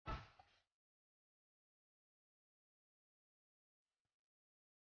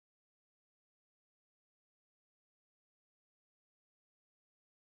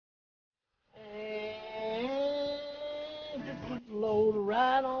load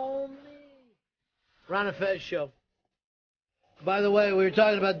right on me. Ron and Fez show. By the way, we were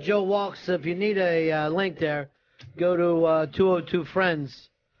talking about Joe Walks. If you need a link there, go to 202 Friends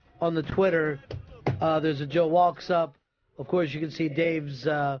on the Twitter. There's a Joe Walks up. Of course, you can see Dave's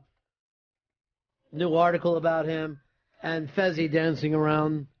new article about him and Fezzy dancing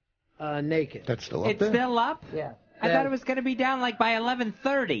around naked. That's still up It's there? still up? Yeah. I thought it was going to be down like by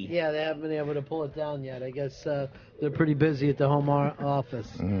 11:30. Yeah, they haven't been able to pull it down yet. I guess they're pretty busy at the home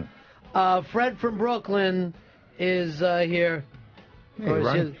office. Fred from Brooklyn is here. Hey,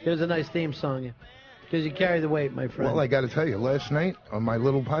 Ron. Here's a nice theme song. Because you carry the weight, my friend. Well, I got to tell you, last night on my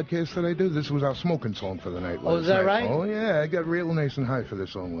little podcast that I do, this was our smoking song for the night. Oh, is that right? Oh, yeah. I got real nice and high for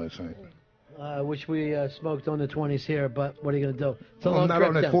this song last night. I wish we smoked on the 20s here, but what are you going to do? It's a Well, long I'm not trip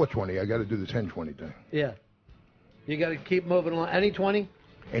on that down. 420. I got to do the 1020 thing. Yeah. You got to keep moving along. Any 20?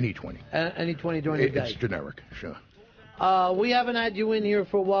 Any 20. Any 20 during the day. It's generic, sure. We haven't had you in here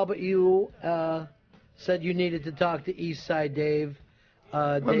for a while, but you said you needed to talk to East Side Dave.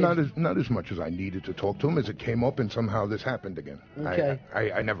 Well, Dave. not as much as I needed to talk to him as it came up, and somehow this happened again. Okay.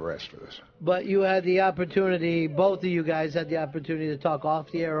 I never asked for this. But you had the opportunity, both of you guys had the opportunity to talk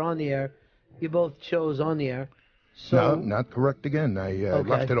off the air or on the air. You both chose on the air. So, No, not correct again. I Okay.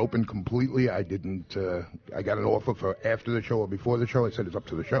 left it open completely. I didn't. I got an offer for after the show or before the show. I said it's up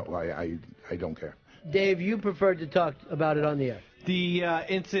to the show. I don't care. Dave, you preferred to talk about it on the air. The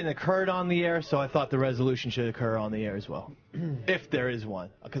incident occurred on the air, so I thought the resolution should occur on the air as well, if there is one.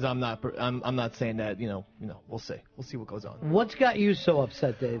 Because I'm not saying that. We'll see. We'll see what goes on. What's got you so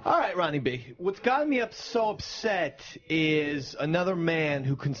upset, Dave? All right, Ronnie B. What's gotten me so upset is another man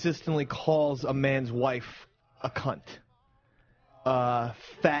who consistently calls a man's wife a cunt,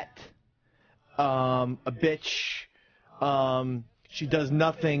 fat, a bitch. She does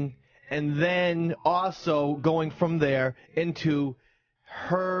nothing. And then also going from there into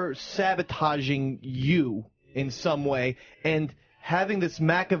her sabotaging you in some way and having this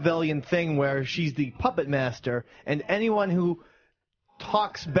Machiavellian thing where she's the puppet master, and anyone who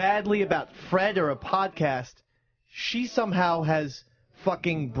talks badly about Fred or a podcast, she somehow has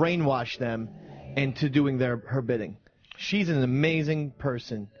fucking brainwashed them into doing her bidding. She's an amazing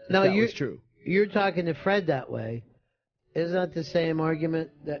person. No, that was true. You're talking to Fred that way. Isn't that the same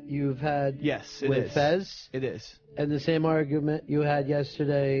argument that you've had Yes, it with is. Fez? It is. And the same argument you had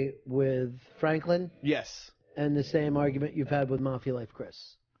yesterday with Franklin? Yes. And the same argument you've had with Mafia Life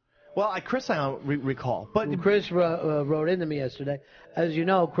Chris? Well, Chris, I don't recall. But Chris wrote into me yesterday. As you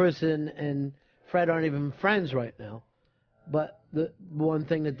know, Chris and Fred aren't even friends right now. But the one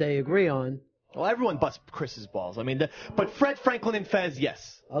thing that they agree on... Well, everyone busts Chris's balls. I mean, but Fred, Franklin, and Fez,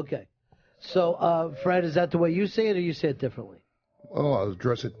 yes. Okay. So, Fred, is that the way you see it, or you see it differently? Well, I'll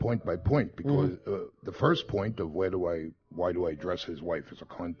address it point by point because the first point of why do I address his wife as a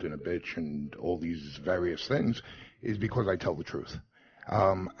cunt and a bitch and all these various things is because I tell the truth.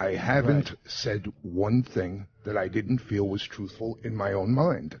 I haven't said one thing that I didn't feel was truthful in my own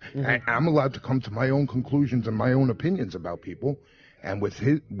mind. I'm allowed to come to my own conclusions and my own opinions about people. And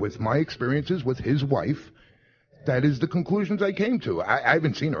with my experiences with his wife, that is the conclusions I came to. I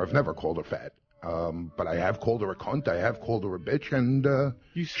haven't seen her. I've never called her fat. But I have called her a cunt. I have called her a bitch. And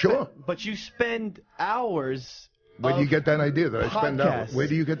sure. But you spend hours. Where do you get that idea that I spend hours? Where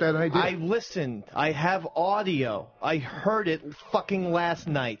do you get that idea? I listened. I have audio. I heard it fucking last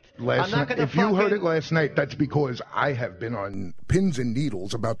night. If you heard it last night, that's because I have been on pins and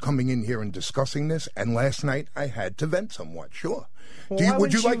needles about coming in here and discussing this. And last night I had to vent somewhat. Sure.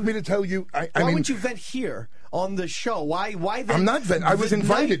 Would you like me to tell you? Why wouldn't you vent here on the show? Why vent? I'm not venting. I was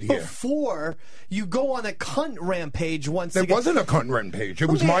invited here. Before you go on a cunt rampage once again. It wasn't a cunt rampage. It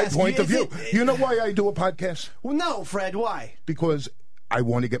was my point of view. You know why I do a podcast? Well, no, Fred, why? Because I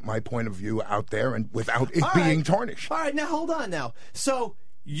want to get my point of view out there and without it being tarnished. All right, now hold on now. So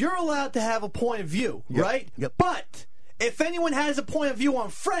you're allowed to have a point of view, right? Yep. But if anyone has a point of view on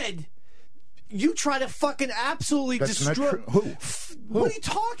Fred, you try to fucking absolutely destroy. Not true. Who? What are you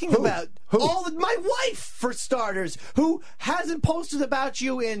talking about? My wife, for starters, who hasn't posted about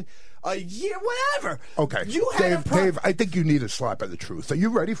you in a year, whatever. Okay. Dave, I think you need a slap of the truth. Are you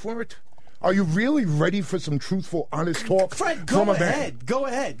ready for it? Are you really ready for some truthful, honest talk? Fred, from a man? Go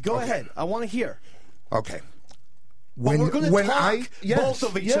ahead. I want to hear. Okay. But we're going to talk both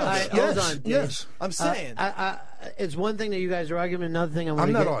of each other. Hold on. Yes. I'm saying. It's one thing that you guys are arguing. Another thing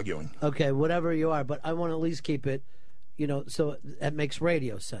I'm not arguing. Okay, whatever you are, but I want to at least keep it, so it makes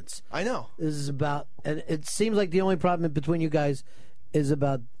radio sense. I know. This is about, and it seems like the only problem between you guys is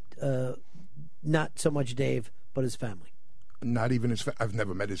about not so much Dave, but his family. Not even his. I've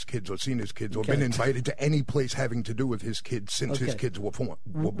never met his kids or seen his kids or been invited to any place having to do with his kids since his kids were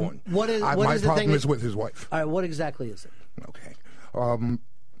born. What is my the problem thing is with his wife. All right, what exactly is it? Okay.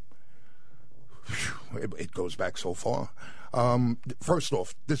 It goes back so far. First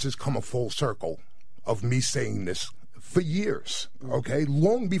off, this has come a full circle of me saying this for years, okay?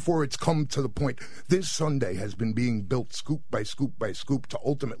 Long before it's come to the point. This Sunday has been being built scoop by scoop by scoop to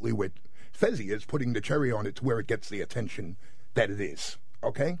ultimately what Fezzi is putting the cherry on it to where it gets the attention that it is,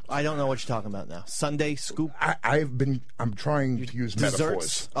 okay? I don't know what you're talking about now. Sunday scoop? I'm trying to use desserts?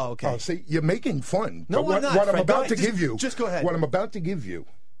 metaphors. Oh, okay. See, you're making fun. No, but I'm not, what I'm Fred. about to give you, just go ahead. What I'm about to give you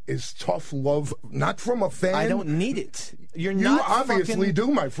is tough love, not from a fan. I don't need it. You obviously do,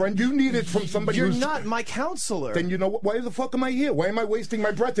 my friend. You need it from somebody You're who's... not my counselor. Then you know what? Why the fuck am I here? Why am I wasting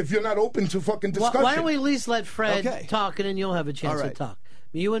my breath if you're not open to fucking discussion? Why don't we at least let Fred talk, and then you'll have a chance to talk.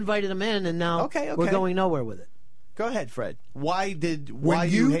 You invited him in, and now we're going nowhere with it. Go ahead, Fred. Why when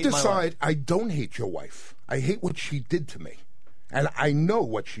you you hate my decide, wife? I don't hate your wife. I hate what she did to me. And I know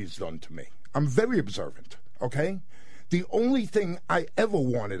what she's done to me. I'm very observant, okay? The only thing I ever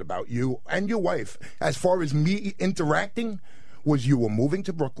wanted about you and your wife, as far as me interacting, was you were moving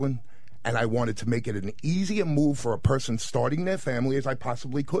to Brooklyn, and I wanted to make it an easier move for a person starting their family as I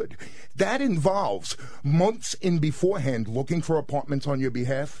possibly could. That involves months in beforehand looking for apartments on your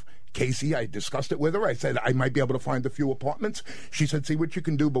behalf. Casey, I discussed it with her. I said I might be able to find a few apartments. She said, see what you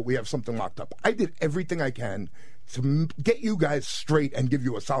can do, but we have something locked up. I did everything I can to get you guys straight and give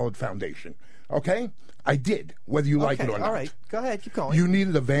you a solid foundation. Okay? I did, whether you like it or not. All right. Go ahead. Keep going. You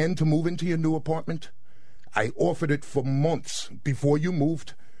needed a van to move into your new apartment. I offered it for months before you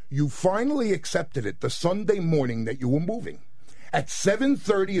moved. You finally accepted it the Sunday morning that you were moving at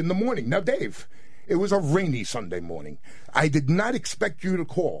 7:30 in the morning. Now, Dave, it was a rainy Sunday morning. I did not expect you to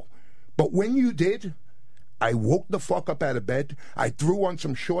call. But when you did, I woke the fuck up out of bed, I threw on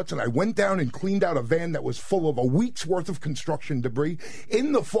some shorts, and I went down and cleaned out a van that was full of a week's worth of construction debris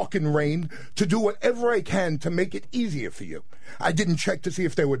in the fucking rain to do whatever I can to make it easier for you. I didn't check to see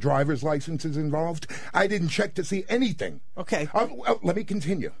if there were driver's licenses involved. I didn't check to see anything. Okay. Let me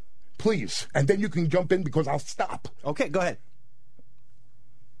continue, please, and then you can jump in because I'll stop. Okay, go ahead.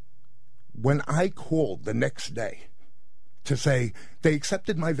 When I called the next day to say they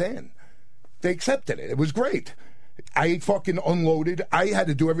accepted my van, they accepted it. It was great. I fucking unloaded. I had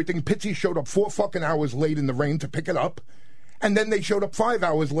to do everything. Pinchy showed up 4 fucking hours late in the rain to pick it up. And then they showed up 5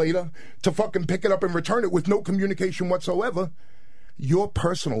 hours later to fucking pick it up and return it with no communication whatsoever. Your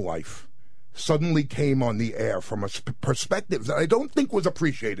personal life suddenly came on the air from a perspective that I don't think was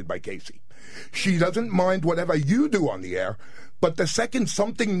appreciated by Casey. She doesn't mind whatever you do on the air, but the second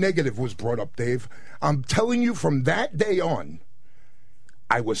something negative was brought up, Dave, I'm telling you from that day on,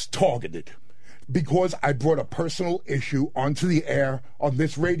 I was targeted because I brought a personal issue onto the air on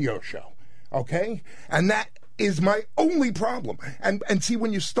this radio show, okay? And that is my only problem. And see,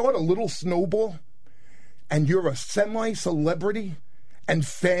 when you start a little snowball and you're a semi-celebrity and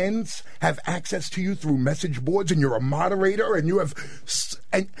fans have access to you through message boards and you're a moderator and you have...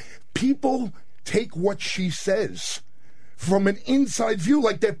 and people take what she says from an inside view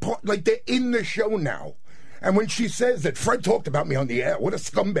like they're in the show now. And when she says that Fred talked about me on the air, what a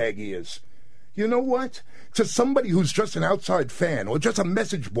scumbag he is. You know what? To somebody who's just an outside fan or just a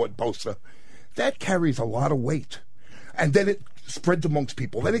message board poster, that carries a lot of weight. And then it spreads amongst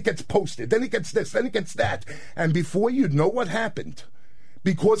people. Then it gets posted. Then it gets this. Then it gets that. And before you know what happened,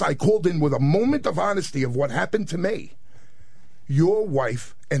 because I called in with a moment of honesty of what happened to me, your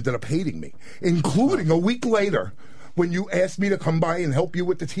wife ended up hating me, including a week later when you asked me to come by and help you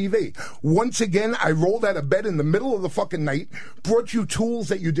with the TV. Once again, I rolled out of bed in the middle of the fucking night, brought you tools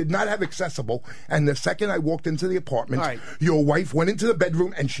that you did not have accessible, and the second I walked into the apartment, your wife went into the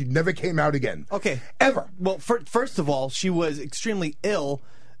bedroom and she never came out again. Okay. Ever. Well, first of all, she was extremely ill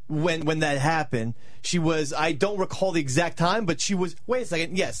when that happened. She was, I don't recall the exact time, but she was, wait a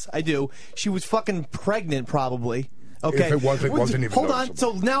second, yes, I do. She was fucking pregnant probably. Okay. If it wasn't even Hold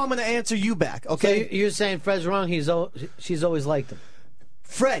noticeable. on. So now I'm going to answer you back. Okay. So you're saying Fred's wrong. She's always liked him.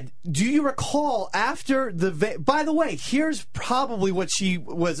 Fred, do you recall after the... By the way, here's probably what she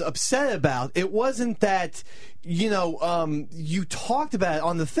was upset about. It wasn't that, you talked about it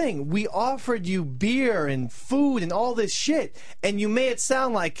on the thing. We offered you beer and food and all this shit, and you made it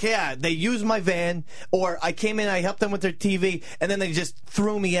sound like, yeah, they used my van, or I came in, I helped them with their TV, and then they just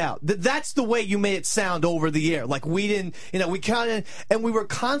threw me out. That's the way you made it sound over the air. Like we didn't, we counted, and we were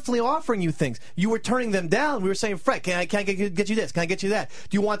constantly offering you things. You were turning them down. We were saying, Fred, can I get you this? Can I get you that?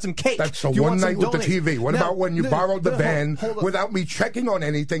 Do you want some cake? That's the one night with the TV. What about when you borrowed the van without me checking on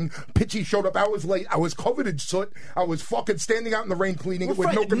anything? Pinchy showed up hours late. I was covered in soot. I was fucking standing out in the rain cleaning it with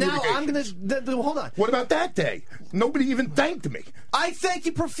Fred, no communication. now I'm gonna hold on. What about that day? Nobody even thanked me. I thank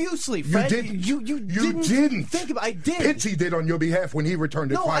you profusely, Fred. You didn't. You didn't think about. I did. Pinchy did on your behalf when he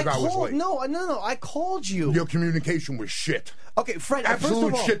returned it 5 hours late. No. I called you. Your communication was shit. Okay, Fred. Absolute first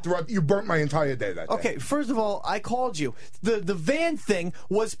of all, shit throughout. You burnt my entire day that day. Okay, first of all, I called you. The van thing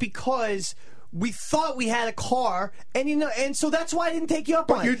was because we thought we had a car, and so that's why I didn't take you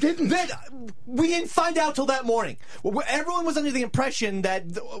up on it. But you didn't. Then we didn't find out till that morning. Everyone was under the impression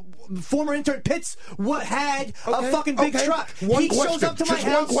that the former intern Pitts had a fucking big truck. He shows up to my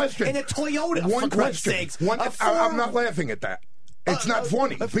house in a Toyota. One for question. Sakes. I'm not laughing at that. It's not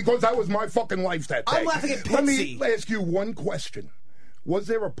funny because that was my fucking life that day. I'm laughing at Pitsy. Let me ask you one question. Was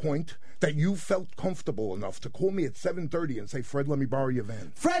there a point that you felt comfortable enough to call me at 7:30 and say, Fred, let me borrow your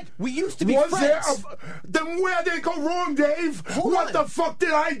van? Fred, we used to be Was friends. Then where did it go wrong, Dave? What the fuck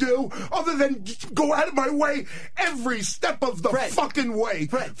did I do other than go out of my way every step of the fucking way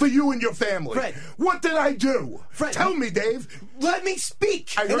for you and your family? Fred. What did I do? Fred. Tell me, Dave. Let me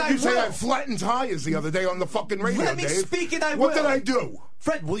speak. I heard you say will. I flattened tires the other day on the fucking radio, Let me Dave. speak and I What will. did I do?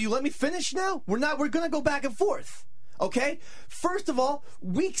 Fred, will you let me finish now? We're going to go back and forth. Okay? First of all,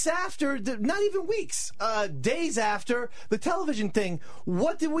 weeks after, not even weeks, days after the television thing,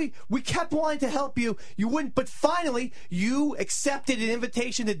 what did we kept wanting to help you. You wouldn't, but finally, you accepted an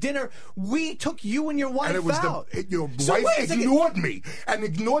invitation to dinner. We took you and your wife And it was out. your wife ignored me and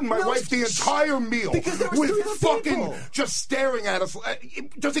ignored my wife the entire meal. Because there was with 3 other fucking people. just staring at us,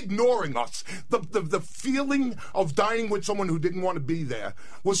 just ignoring us. The feeling of dining with someone who didn't want to be there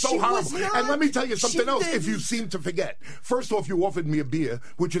was so She horrible. was not. And let me tell you something She else, if didn't. you seem to forget. First off, you offered me a beer,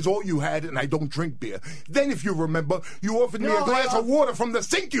 which is all you had, and I don't drink beer. Then, if you remember, you offered me a glass of water from the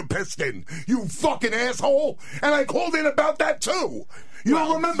sink you pissed in, you fucking asshole. And I called in about that, too. You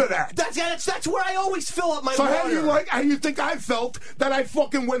don't remember that? That's where I always fill up my So water. how do you think I felt that I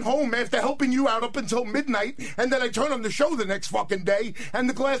fucking went home after helping you out up until midnight, and then I turned on the show the next fucking day, and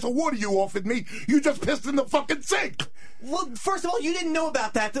the glass of water you offered me, you just pissed in the fucking sink? Well, first of all, you didn't know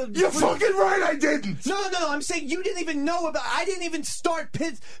about that. You're fucking right, I didn't. No, I'm saying you didn't even know about. I didn't even start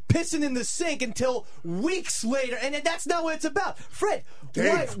pissing in the sink until weeks later, and that's not what it's about, Fred.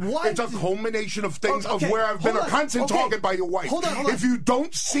 Dave, why it's a culmination of things Okay, of where I've been a constant okay. target by your wife. Hold on. If you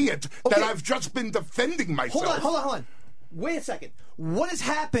don't see it, that Okay. I've just been defending myself. Hold on. Wait a second. What has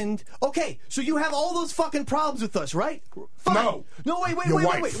happened? Okay, so you have all those fucking problems with us, right? Fine. No. Wait. Your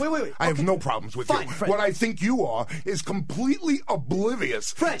wife. Wait. I have Okay. no problems with Fine, you. Fred. What I think you are is completely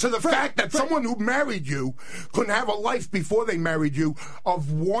oblivious to the fact that someone who married you couldn't have a life before they married you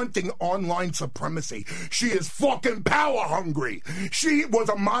of wanting online supremacy. She is fucking power hungry. She was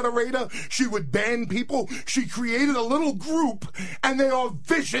a moderator. She would ban people. She created a little group, and they are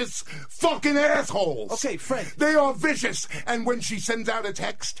vicious fucking assholes. Okay, Fred. They are vicious. And when she sends out a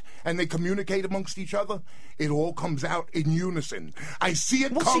text and they communicate amongst each other, it all comes out in unison. I see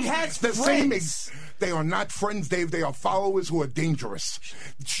it come she has the same. friends. They are not friends, Dave. They are followers who are dangerous.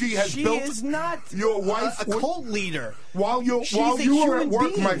 She built. Is not your wife a cult leader. While you were at human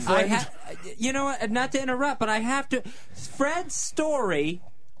work, being. my friend. You know what? Not to interrupt, but I have to. Fred's story,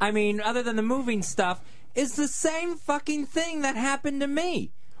 I mean, other than the moving stuff, is the same fucking thing that happened to me.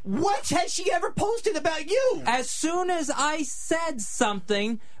 What has she ever posted about you? As soon as I said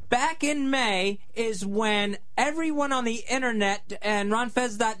something back in May is when everyone on the internet and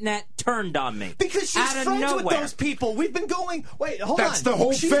RonFez.net turned on me. Because she's out of friends nowhere. with those people. We've been going. Wait, hold on. That's the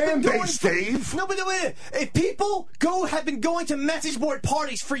whole She's fan been going base, for- Dave. No, but wait. If people have been going to message board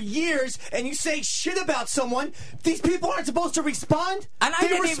parties for years, and you say shit about someone, these people aren't supposed to respond. And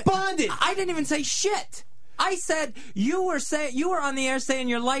they responded. I didn't even say shit. I said you were on the air saying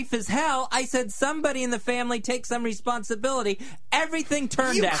your life is hell. I said somebody in the family take some responsibility. Everything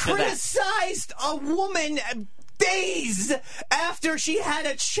turned after that. You criticized a woman days after she had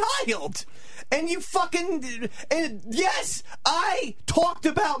a child. And you and yes, I talked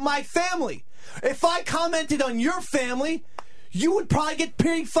about my family. If I commented on your family, you would probably get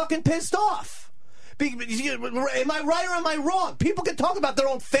pretty fucking pissed off. Am I right or am I wrong? People can talk about their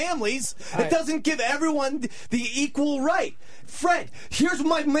own families. It doesn't give everyone the equal right. Fred, here's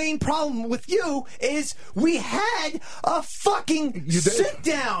my main problem with you is we had a fucking sit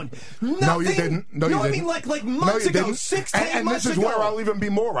down. No, you didn't. No, you didn't. I mean like months ago, didn't. 6 to 8 and months this is ago. where I'll even be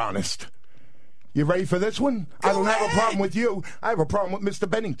more honest. You ready for this one? I don't have a problem with you. I have a problem with Mr.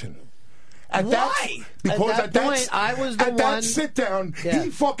 Bennington. Why? Because at that point, I was the one. At that sit down, Yeah. he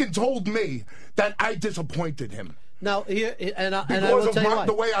fucking told me that I disappointed him. No, here and I Because will of tell you why.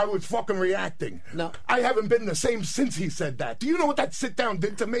 the way I was fucking reacting. No. I haven't been the same since he said that. Do you know what that sit down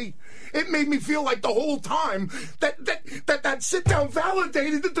did to me? It made me feel like the whole time that sit down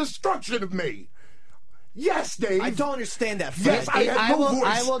validated the destruction of me. Yes, Dave. I don't understand that, Fred. Yes, I had no voice.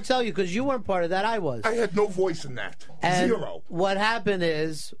 I will tell you, because you weren't part of that. I was. I had no voice in that. And Zero. what happened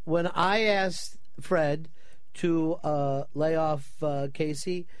is, when I asked Fred to lay off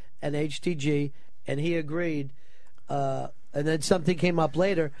Casey and HTG, and he agreed, and then something came up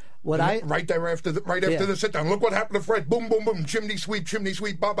later. Right there after the sit down. Look what happened to Fred. Boom, boom, boom. Chimney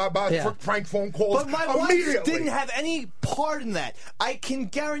sweep, ba ba ba. Yeah. Frank phone calls. But my wife didn't have any part in that. I can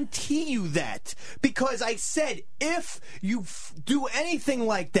guarantee you that, because I said, if you do anything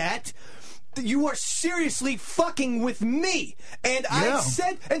like that, you are seriously fucking with me. And I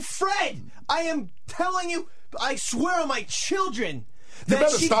said, and Fred, I am telling you, I swear on my children. You better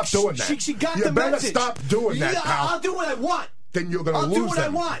stop doing that. She got you the message. You better stop doing that, pal. I'll do what I want. Then you're going to lose I'll do what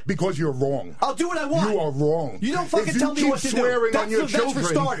them I want. because you're wrong. I'll do what I want. You are wrong. You don't fucking tell me what to do. If you keep swearing on your That's children,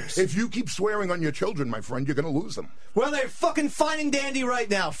 for starters. if you keep swearing on your children, my friend, you're going to lose them. Well, they're fucking fine and dandy right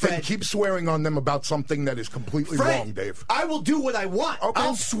now, Fred. Then keep swearing on them about something that is completely wrong, Dave. I will do what I want. Okay.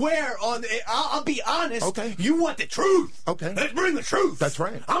 I'll swear on it. I'll be honest. Okay. You want the truth. Okay. Let's bring the truth. That's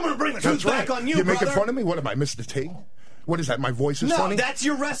right. I'm going to bring the truth back on you, You're brother. making fun of me? What am I, Mr. T? What is that? My voice is no, funny? No, that's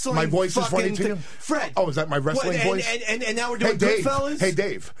your wrestling. My voice is funny to you? Fred. Oh, is that my wrestling voice? And now we're doing Dave, Goodfellas? Hey,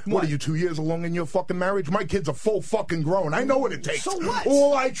 Dave. What are you, 2 years along in your fucking marriage? My kids are full fucking grown. I know what it takes. So what?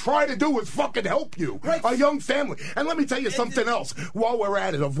 All I try to do is fucking help you. Right. A young family. And let me tell you something else while we're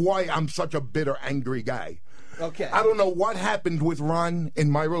at it of why I'm such a bitter, angry guy. Okay. I don't know what happened with Ron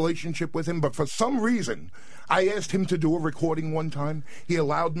in my relationship with him, but for some reason, I asked him to do a recording one time. He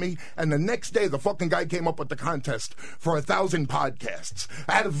allowed me, and the next day, the fucking guy came up with the contest for 1,000 podcasts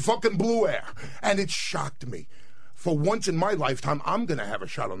out of fucking Blue Air, and it shocked me. For once in my lifetime, I'm going to have a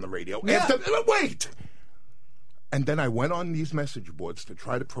shot on the radio. Yeah. Wait! And then I went on these message boards to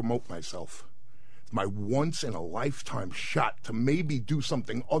try to promote myself. My once-in-a-lifetime shot to maybe do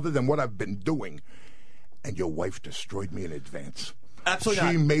something other than what I've been doing. And your wife destroyed me in advance.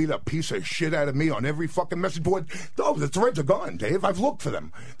 Absolutely She not. made a piece of shit out of me on every fucking message board. Oh, the threads are gone, Dave. I've looked for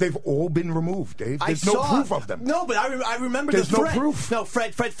them. They've all been removed, Dave. There's no proof of them. No, but I remember There's the thread. no proof. No,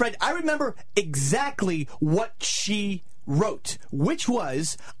 Fred. I remember exactly what she wrote, which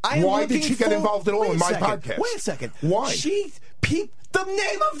was, Why did she get involved at all in my podcast? Wait a second. Why? The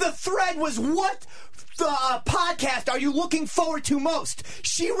name of the thread was, what podcast are you looking forward to most?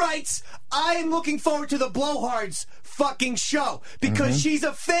 She writes, I am looking forward to the Blowhards fucking show because she's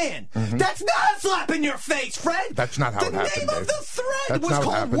a fan. That's not a slap in your face, Fred. That's not how it happened, The name of Dave. the thread That's was not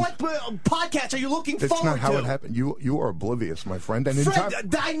called, happened. what podcast are you looking That's forward to? not how it happened. You are oblivious, my friend. And in Fred,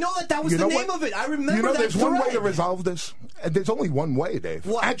 time, I know that was you the know name what? of it. I remember You know, that there's thread. one way to resolve this. And there's only one way, Dave.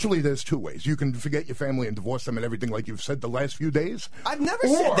 What? Actually, there's two ways. You can forget your family and divorce them and everything like you've said the last few days. I've never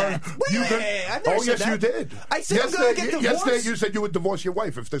said that. Wait, you I've never said yes, you that. did. I said I'm going to get divorced. Yesterday you said you would divorce your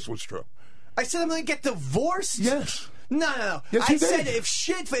wife if this was true. I said I'm going to get divorced? Yes. No. Yes, I you did.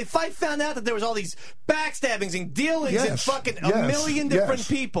 said if I found out that there was all these backstabbings and dealings and Yes. fucking a Yes. million different Yes.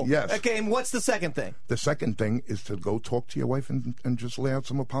 people. Yes. Okay, and what's the second thing? The second thing is to go talk to your wife and just lay out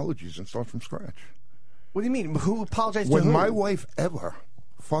some apologies and start from scratch. What do you mean? Who apologized to When who? my wife ever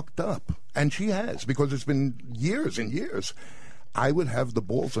fucked up, and she has, because it's been years and years, I would have the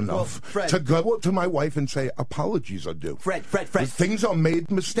balls enough Fred. to go up to my wife and say, apologies are due. Fred. Things are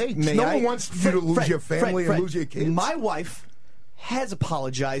made mistakes. May No I- one wants you to lose your family Fred, and lose your kids. My wife has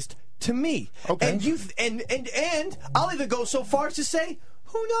apologized to me. Okay. And I'll even go so far as to say,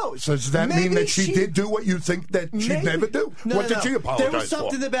 who knows? So does that Maybe mean that she did do what you think that she'd Maybe. never do? No, What did she apologize There was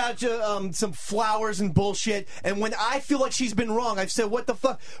something for? about some flowers and bullshit, and when I feel like she's been wrong, I've said, what the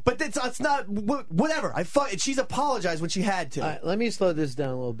fuck? But it's not, whatever. She's apologized when she had to. All right, let me slow this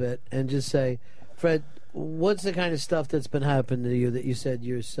down a little bit and just say, Fred, what's the kind of stuff that's been happening to you that you said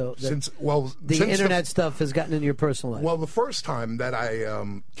you're so... Since the internet stuff has gotten into your personal life. Well, the first time that I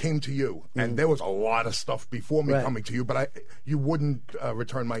came to you, and there was a lot of stuff before me Right. coming to you, but you wouldn't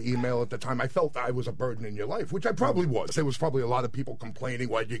return my email at the time. I felt I was a burden in your life, which I probably was. There was probably a lot of people complaining,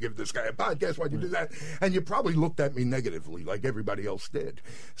 why'd you give this guy a podcast, why'd you do that? And you probably looked at me negatively, like everybody else did.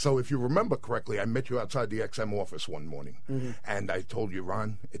 So if you remember correctly, I met you outside the XM office one morning, and I told you,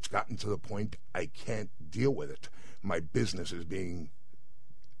 Ron, it's gotten to the point I can't deal with it. My business is being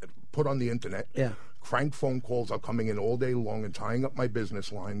put on the internet. Yeah. Crank phone calls are coming in all day long and tying up my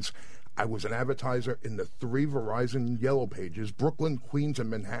business lines. I was an advertiser in the 3 Verizon Yellow Pages, Brooklyn, Queens, and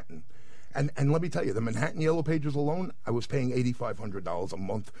Manhattan. And let me tell you, the Manhattan Yellow Pages alone, I was paying $8,500 a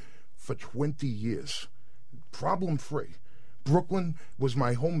month for 20 years. problem-free. Brooklyn was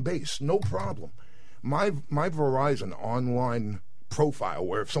my home base, no problem. My Verizon online profile,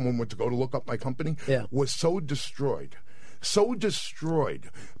 where if someone went to go to look up my company, was so destroyed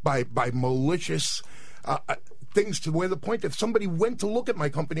by malicious things, to where the point if somebody went to look at my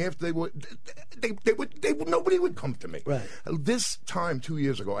company after they would nobody would come to me. Right. This time 2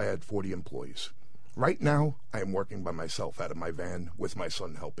 years ago, I had 40 employees. Right now, I am working by myself out of my van with my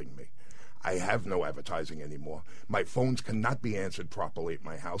son helping me. I have no advertising anymore. My phones cannot be answered properly at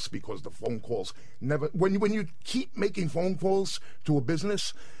my house because the phone calls never. When you keep making phone calls to a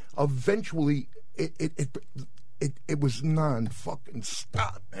business, eventually it was non-fucking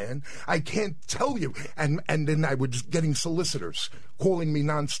stop, man. I can't tell you. And then I was getting solicitors calling me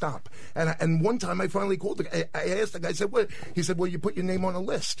non-stop. And one time I finally called the guy. I asked the guy, I said, what? He said, well, you put your name on a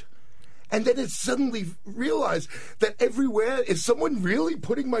list. And then it suddenly realized that everywhere, is someone really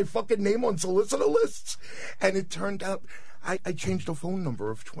putting my fucking name on solicitor lists? And it turned out I changed a phone number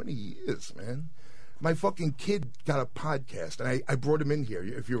of 20 years, man. My fucking kid got a podcast, and I brought him in here,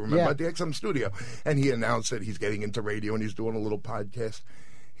 if you remember, at the XM studio. And he announced that he's getting into radio and he's doing a little podcast.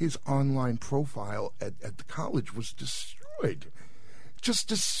 His online profile at the college was destroyed. Just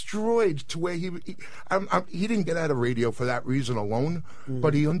destroyed, to where he didn't get out of radio for that reason alone,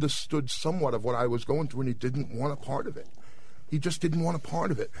 but he understood somewhat of what I was going through, and he didn't want a part of it. He just didn't want a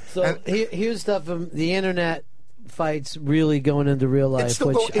part of it. So here's stuff from the internet fights really going into real life,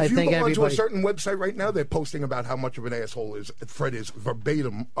 which I think everybody... If you go onto a certain website right now, they're posting about how much of an asshole Fred is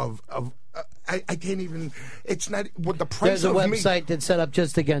verbatim of I can't even... It's not... What the price of me... There's a website that's set up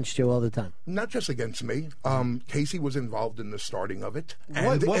just against you all the time. Not just against me. Casey was involved in the starting of it.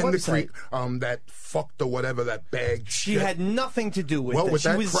 What website? That fucked or whatever, that bag. She had nothing to do with it. Well, with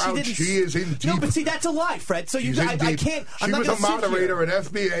that crowd, she is in deep. No, but see, that's a lie, Fred. So I can't... She was a moderator at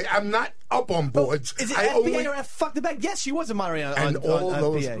FBA. I'm not up on boards. Is it FBA or fuck the bag? Yes, she was a moderator on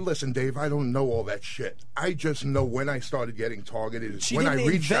those. FBA. Listen, Dave, I don't know all that shit. I just know when I started getting targeted, she when I didn't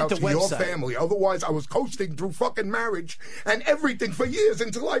reached out invent to a your website. family. Otherwise, I was coasting through fucking marriage and everything for years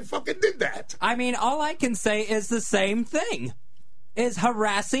until I fucking did that. I mean, all I can say is the same thing. Is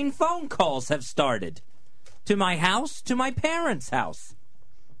harassing phone calls have started. To my house, to my parents' house.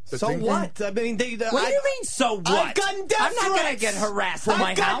 So what? I mean, what do you mean, so what? I've gotten death I'm not going to threats. get harassed from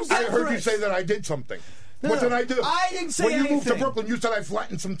my house. I heard you say that I did something. What did I do? I didn't say anything. When you moved to Brooklyn, you said I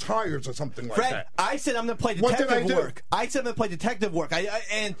flattened some tires or something like Fred, that. I said I'm going to play What did I detective do? work. I said I'm going to play detective work.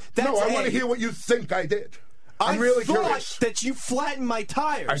 And that's No, I want to hear what you think I did. I'm really curious. That you flattened my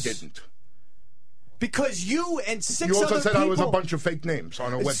tires. I didn't. Because you and six other people... You also said I was a bunch of fake names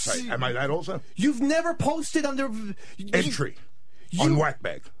on a website. Am I that also? You've never posted under... Entry on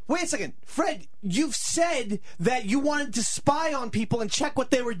Whackbag. Wait a second. Fred, you've said that you wanted to spy on people and check what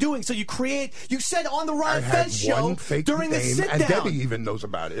they were doing, so you said on the Ron Fez show during the sit-down. And Debbie even knows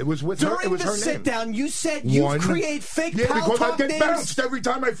about it. It was with her. It was her name. During the sit-down, you said you create fake Yeah, pal because talk I get names. bounced every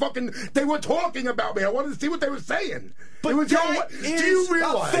time they were talking about me. I wanted to see what they were saying. But it was that do is you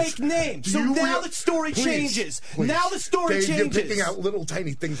realize, a fake name. So now the story changes. Please. Now the story Dave, changes. You're picking out little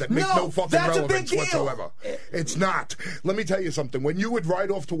tiny things that make no fucking that's relevance a big deal. whatsoever. It's not. Let me tell you something. When you would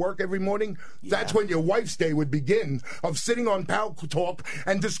ride off to work every morning, that's when your wife's day would begin of sitting on Pal Talk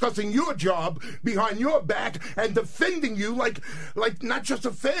and discussing your job behind your back and defending you like not just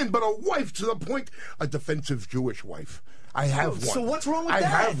a fan, but a wife, to the point, a defensive Jewish wife. I have one. So what's wrong with that? I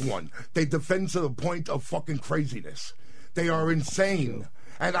have one. They defend to the point of fucking craziness. They are insane.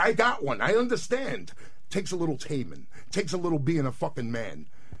 And I got one. I understand. Takes a little taming. Takes a little being a fucking man.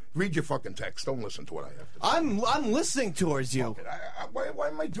 Read your fucking text. Don't listen to what I have to say. I'm listening towards you. Why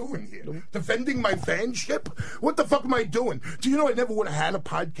am I doing here? Defending my fanship? What the fuck am I doing? Do you know I never would have had a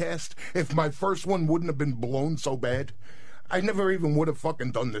podcast if my first one wouldn't have been blown so bad? I never even would have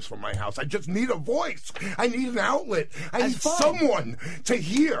fucking done this from my house. I just need a voice. I need an outlet. I need someone to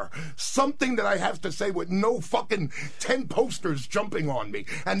hear something that I have to say with no fucking 10 posters jumping on me.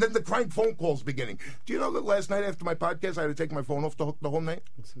 And then the crank phone calls beginning. Do you know that last night after my podcast, I had to take my phone off the hook the whole night?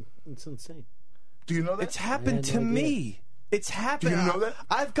 It's insane. Do you know that? It's happened to me. It's happened. Do you know that?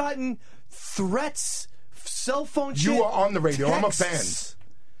 I've gotten threats, cell phone shit. You are on the radio. Texts. I'm a fan.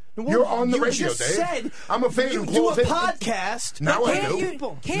 Well, you're on the radio, just Dave. Said I'm a fan. You do a podcast. Now I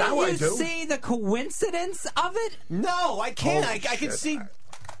do. Can't you see the coincidence of it? No, I can't. I can see.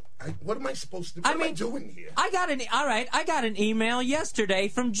 What am I supposed to do? What am I doing here? I got an email yesterday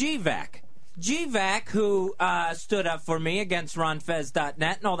from GVAC. GVAC, who stood up for me against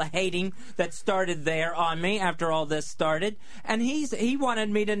RonFez.net and all the hating that started there on me after all this started. And he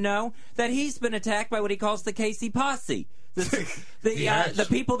wanted me to know that he's been attacked by what he calls the Casey Posse. The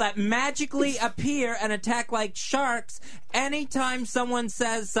people that magically appear and attack like sharks anytime someone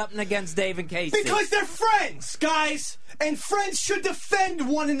says something against Dave and Casey. Because they're friends, guys, and friends should defend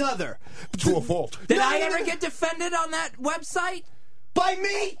one another. To a fault. Did I ever get defended on that website? By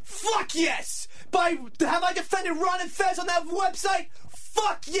me? Fuck yes! Have I defended Ron and Fez on that website?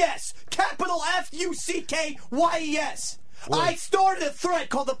 Fuck yes! Capital F-U-C-K-Y-E-S. I started a thread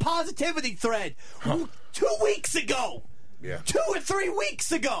called the Positivity Thread 2 weeks ago. Yeah. 2 or 3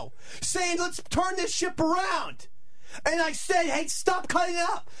 weeks ago. Saying, let's turn this ship around. And I said, hey, stop cutting it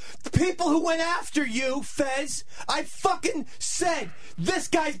up. The people who went after you, Fez, I fucking said, this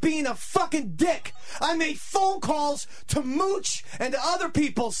guy's being a fucking dick. I made phone calls to Mooch and to other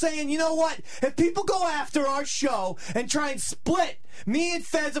people saying, you know what? If people go after our show and try and split me and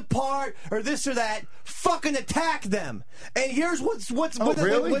Fez apart or this or that, fucking attack them. And here's what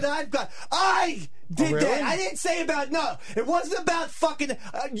I've got. I did that. I didn't say it wasn't about fucking,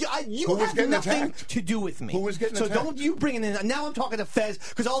 you have nothing to do with me. Who was getting attacked? Don't you bring it in. Now I'm talking to Fez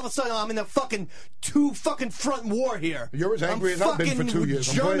because all of a sudden I'm in a fucking front war here. You're as angry as I've been for 2 years.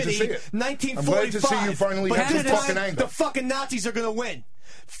 I'm glad to see it. 1945. I'm glad to see you finally have some fucking anger. The fucking Nazis are going to win.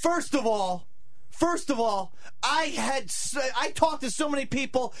 First of all, I talked to so many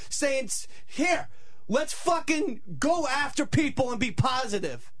people saying, here, let's fucking go after people and be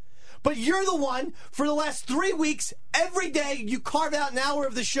positive. But you're the one, for the last 3 weeks, every day you carve out an hour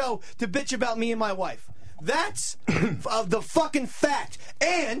of the show to bitch about me and my wife. That's the fucking fact.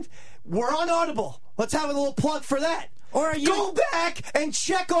 And we're on Audible. Let's have a little plug for that. Or you go back and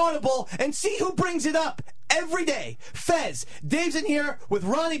check Audible and see who brings it up every day. Fez. Dave's in here with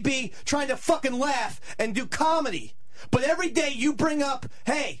Ronnie B trying to fucking laugh and do comedy. But every day you bring up,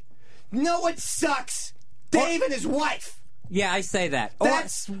 hey, know what sucks? Dave and his wife. Yeah, I say that.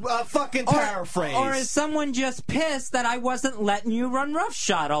 That's a fucking paraphrase. Or is someone just pissed that I wasn't letting you run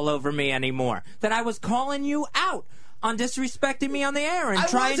roughshod all over me anymore? That I was calling you out on disrespecting me on the air and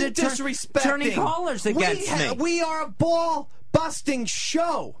trying to turning callers against me. We are a ball-busting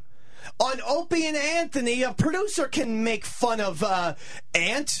show. On Opie and Anthony, a producer can make fun of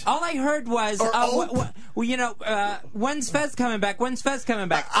Ant. All I heard was, when's Fez coming back? When's Fez coming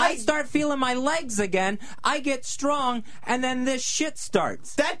back? I start feeling my legs again. I get strong, and then this shit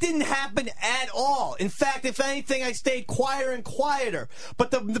starts. That didn't happen at all. In fact, if anything, I stayed quieter and quieter. But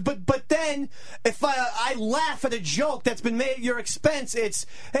then, if I laugh at a joke that's been made at your expense, it's,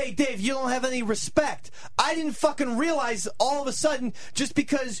 hey, Dave, you don't have any respect. I didn't fucking realize all of a sudden, just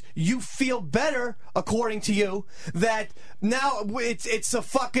because you feel better, according to you, that now it's a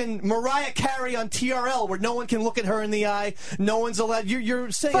fucking Mariah Carey on TRL where no one can look at her in the eye. No one's allowed.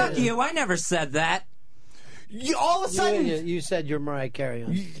 You're saying. Fuck you! I never said that. All of a sudden, you said you're Mariah Carey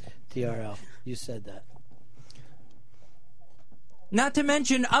on TRL. You said that. Not to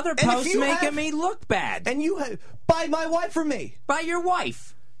mention other posts making me look bad. And you have by my wife or me? By your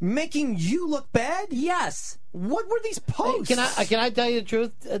wife. Making you look bad? Yes. What were these posts? Hey, can I tell you the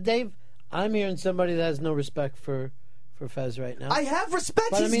truth, Dave? I'm hearing somebody that has no respect for Fez right now. I have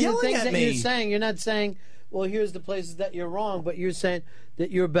respect. But He's I mean, yelling the things at that me. you're not saying, well, here's the places that you're wrong, but you're saying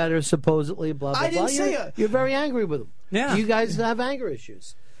that you're better, supposedly, blah, blah, blah. I didn't say it. You're very angry with him. Yeah. You guys have anger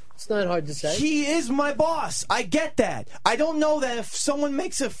issues. It's not hard to say. He is my boss. I get that. I don't know that if someone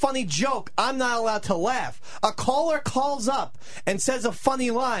makes a funny joke, I'm not allowed to laugh. A caller calls up and says a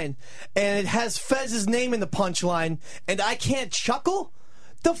funny line, and it has Fez's name in the punchline, and I can't chuckle?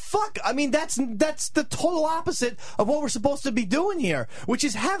 The fuck? I mean, that's the total opposite of what we're supposed to be doing here, which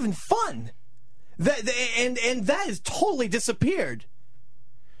is having fun. And that has totally disappeared.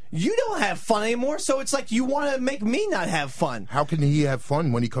 You don't have fun anymore, so it's like you want to make me not have fun. How can he have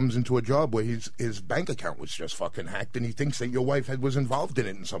fun when he comes into a job where his bank account was just fucking hacked and he thinks that your wife was involved in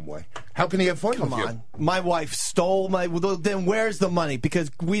it in some way? How can he have fun with you? Come on. My wife stole my... Then where's the money? Because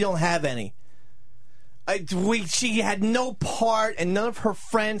we don't have any. She had no part, and none of her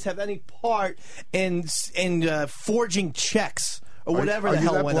friends have any part in forging checks. Or whatever the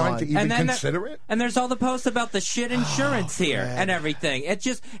hell went on. To even consider it? And there's all the posts about the shit insurance here and everything.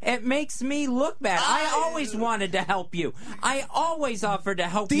 It makes me look bad. I always wanted to help you. I always offered to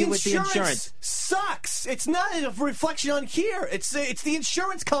help you with the insurance. Sucks. It's not a reflection on here. It's the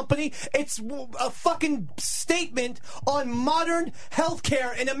insurance company. It's a fucking statement on modern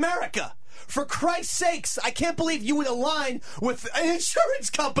healthcare in America. For Christ's sakes, I can't believe you would align with an insurance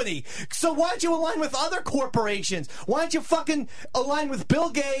company. So why don't you align with other corporations? Why don't you fucking align with Bill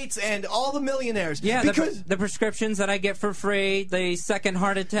Gates and all the millionaires? Yeah, because the prescriptions that I get for free, the second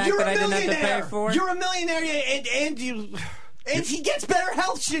heart attack that I didn't have to pay for. You're a millionaire, and you... And he gets better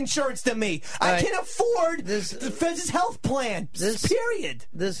health insurance than me. I can afford the Feds' health plan. Period.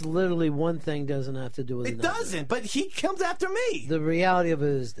 This literally one thing doesn't have to do with it. Doesn't, but he comes after me. The reality of it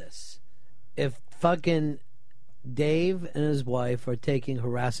is this. If fucking Dave and his wife are taking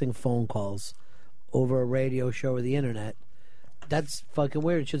harassing phone calls over a radio show or the internet, that's fucking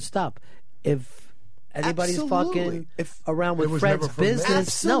weird. It should stop. If anybody's fucking around with Fred's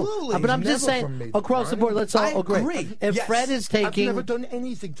business, no. But I'm just saying, across the board, let's all agree. If Fred is taking, I've never done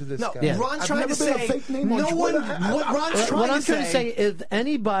anything to this guy. Yeah. Ron's trying to say, what I'm trying to say, if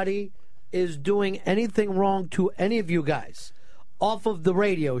anybody is doing anything wrong to any of you guys off of the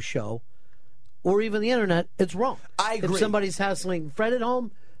radio show or even the internet, it's wrong. I agree. If somebody's hassling Fred at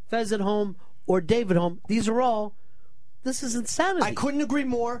home, Fez at home, or Dave at home, these are all. This is insanity. I couldn't agree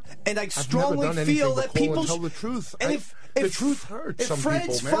more, and I strongly feel that people tell the truth. And the truth hurts some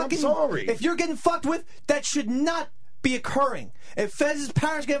Fred's people, man. I'm sorry. If you're getting fucked with, that should not be occurring. If Fez's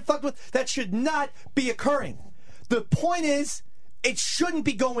parents get fucked with, that should not be occurring. The point is, it shouldn't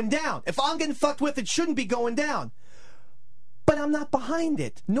be going down. If I'm getting fucked with, it shouldn't be going down. But I'm not behind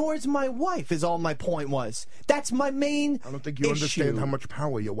it, nor is my wife, is all my point was. That's my main I don't think you understand how much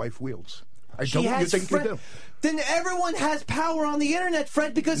power your wife wields. You do. Then everyone has power on the internet,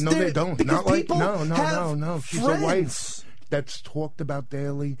 Fred, because they don't. Because people No. She's friends. a wife that's talked about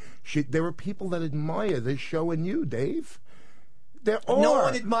daily. There are people that admire this show and you, Dave. There are. No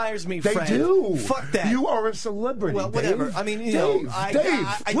one admires me, Fred. They do. Fuck that. You are a celebrity, well, whatever. Dave. I mean, Dave,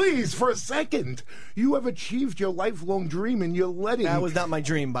 please, for a second. You have achieved your lifelong dream, and you're letting... That was not my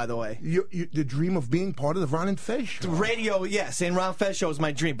dream, by the way. The dream of being part of the Ron and Fez show. The radio, yes, and Ron Fez show is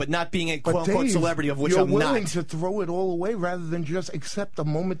my dream, but not being a quote-unquote celebrity, of which I'm not. You're willing to throw it all away rather than just accept a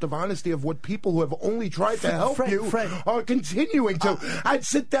moment of honesty of what people who have only tried to help you are continuing to. I'd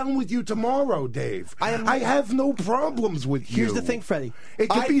sit down with you tomorrow, Dave. I have no problems with you. Here's the thing, Freddie. It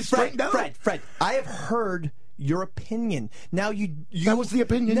can be straightened out. Fred, I have heard your opinion. Now you that was the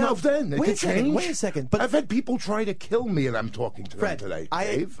opinion of then. Wait a second. But I've had people try to kill me, and I'm talking to them today.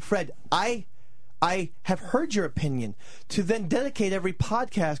 Dave. Fred, I have heard your opinion. To then dedicate every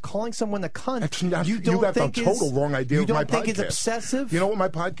podcast calling someone a cunt. That's not, you got the total wrong idea of my podcast. You don't think it's obsessive? You know what my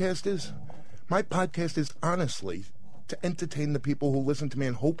podcast is? My podcast is honestly to entertain the people who listen to me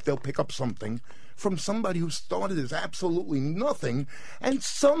and hope they'll pick up something from somebody who started as absolutely nothing and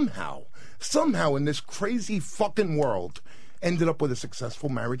somehow in this crazy fucking world ended up with a successful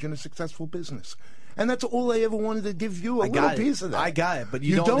marriage and a successful business. And that's all I ever wanted to give you, a little piece of that. I got it, but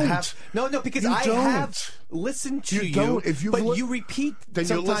you don't have... No, because I have listened to you, but you repeat then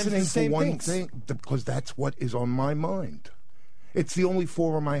sometimes you're listening the same for one things. thing, because that's what is on my mind. It's the only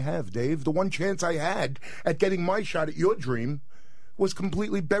forum I have, Dave. The one chance I had at getting my shot at your dream was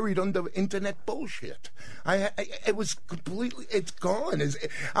completely buried under internet bullshit. It was completely, it's gone.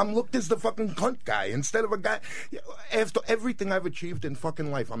 I'm looked as the fucking cunt guy instead of a guy. After everything I've achieved in fucking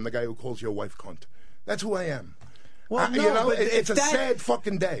life, I'm the guy who calls your wife cunt. That's who I am. Well, but it's a sad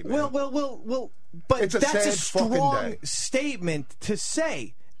fucking day, man. Well, but it's that's a sad strong statement to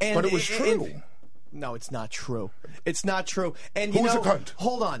say. But it was true. No, it's not true. It's not true. And who's a cunt?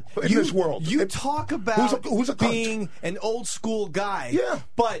 Hold on. In this world, you talk about who's a cunt? Being an old school guy. Yeah.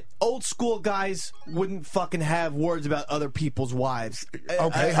 But old school guys wouldn't fucking have words about other people's wives.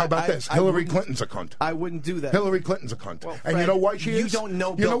 Okay, how about this? Hillary Clinton's a cunt. I wouldn't do that. Hillary Clinton's a cunt. Well, and you know why she is? You don't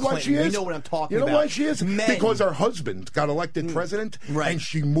know Bill Bill Clinton. Why she is? You know what I'm talking about. You know why she is? Men. Because her husband got elected president, and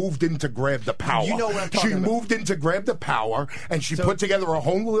she moved in to grab the power. You know what I'm talking about. She moved in to grab the power, and she put together a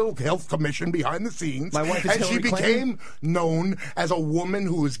whole little health commission behind the scenes. My wife is and Hillary she became Clinton? known as a woman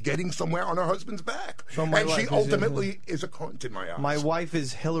who is getting somewhere on her husband's back. So and she ultimately is a cunt in my eyes. My wife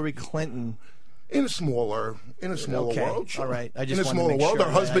is Hillary Clinton. In a smaller world. Sure. All right. In a smaller world, her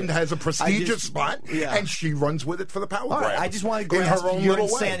husband has a prestigious spot, and she runs with it for the power grab. Right. I just want to grasp your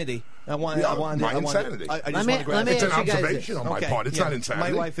insanity. My insanity. I just want to grasp it's an observation on my part. It's not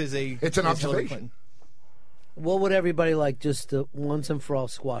insanity. My wife is It's an observation. What would everybody like just to once and for all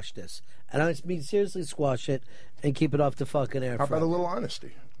squash this? And I mean seriously squash it and keep it off the fucking air. How about a little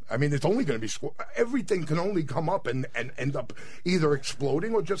honesty? I mean, it's only going to be everything can only come up and end up either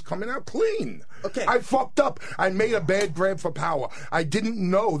exploding or just coming out clean. Okay. I fucked up. I made a bad grab for power. I didn't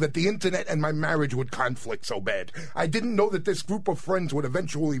know that the internet and my marriage would conflict so bad. I didn't know that this group of friends would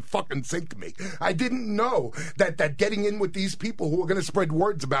eventually fucking sink me. I didn't know that getting in with these people who are going to spread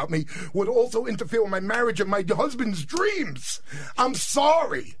words about me would also interfere with my marriage and my husband's dreams. I'm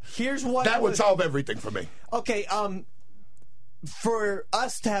sorry. Here's what that would solve everything for me. Okay, for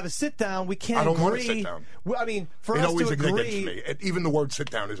us to have a sit down, we can't agree. I don't want to sit down. I mean, for it us always to is agree, against me. Even the word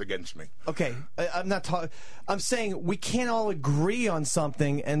sit down is against me. Okay, I'm not talking. I'm saying we can't all agree on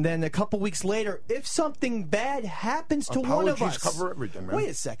something, and then a couple weeks later, if something bad happens to one of us, cover everything, man. Wait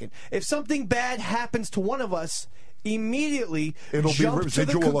a second. If something bad happens to one of us, immediately it'll jump be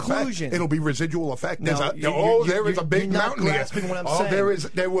residual to the conclusion. Effect. It'll be residual effect. No, there is a big mountain here. What I'm saying.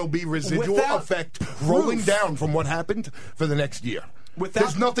 There will be residual effect rolling down from what happened for the next year.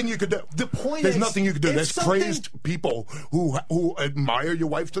 There's nothing you could do. The point There's is, nothing you could do. There's crazed people who admire your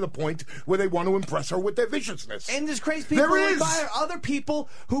wife to the point where they want to impress her with their viciousness. And there's crazy people who admire other people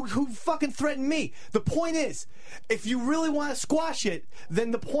who fucking threaten me. The point is, if you really want to squash it,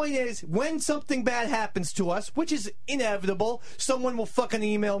 then the point is, when something bad happens to us, which is inevitable, someone will fucking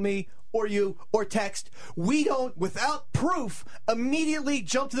email me or you or text. We don't, without proof, immediately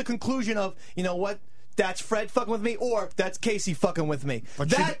jump to the conclusion of, you know what? That's Fred fucking with me, or that's Casey fucking with me.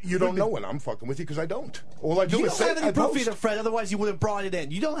 But you don't know when I'm fucking with you because I don't. All I do is say you don't have any proof either, Fred. Otherwise, you would have brought it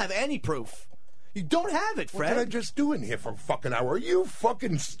in. You don't have any proof. You don't have it, Fred. What did I just do in here for a fucking hour? You're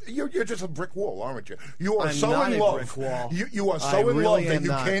just a brick wall, aren't you? You are I'm so not in a love. Brick wall. You are so in love that you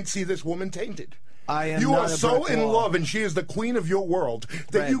can't see this woman tainted. You are so in love, and she is the queen of your world,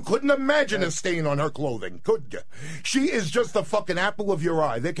 that you couldn't imagine a stain on her clothing, could you? She is just the fucking apple of your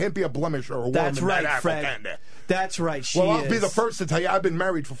eye. There can't be a blemish or a worm in that apple, can there? That's right, she I'll be the first to tell you, I've been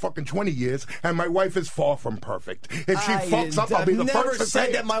married for fucking 20 years, and my wife is far from perfect. If she fucks up, I'll be the first to say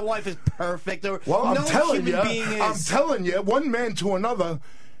I've never said that my wife is perfect. Well, I'm telling you, one man to another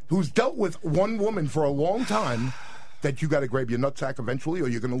who's dealt with one woman for a long time, that you got to grab your nutsack eventually, or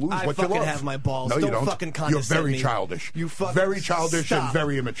you're going to lose what you love. I fucking have my balls. No, you don't. Fucking condescend You're very me. childish. You fucking very childish stop. and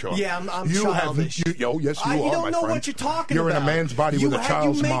very immature. Yeah, I'm childish. Yes, you are, you don't my know friend. what you're talking You're about. in a man's body with a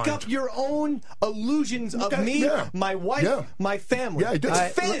child's mind. You make up your own illusions of me, my wife, my family. Yeah, I do.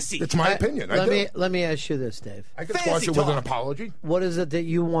 It's fantasy. It's my opinion. Let me ask you this, Dave. I can squash it with an apology. What is it that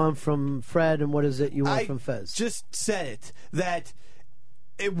you want from Fred, and what is it you want from Fez? Just said it, that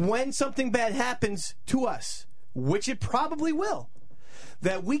when something bad happens to us, which it probably will,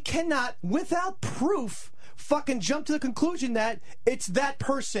 that we cannot, without proof, fucking jump to the conclusion that it's that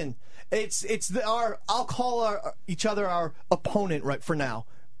person. I'll call each other our opponent right for now,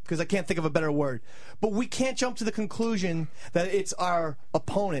 because I can't think of a better word. But we can't jump to the conclusion that it's our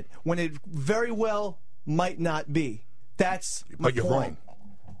opponent when it very well might not be. That's my point. But you're wrong.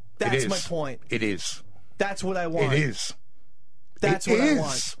 That's my point. It is. That's what I want. It is. That's what I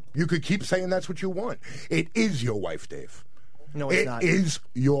want. You could keep saying that's what you want. It is your wife, Dave. No, it's not. It is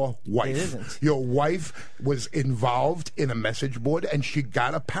your wife. It isn't. Your wife was involved in a message board, and she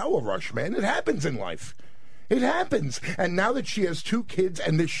got a power rush, man. It happens in life. It happens. And now that she has 2 kids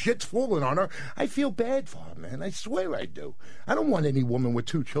and this shit's falling on her, I feel bad for her, man. I swear I do. I don't want any woman with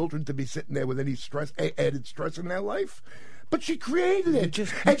 2 children to be sitting there with any added stress in their life. But she created it,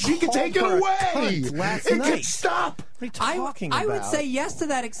 and she can take it away. It can stop. What are you talking about? I would say yes to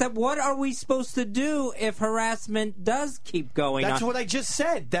that, except what are we supposed to do if harassment does keep going on? That's what I just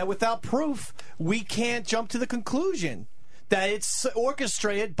said, that without proof, we can't jump to the conclusion that it's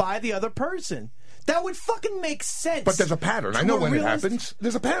orchestrated by the other person. That would fucking make sense. But there's a pattern. I know when it happens.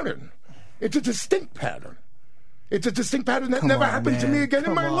 There's a pattern. It's a distinct pattern. It's a distinct pattern that never happened to me again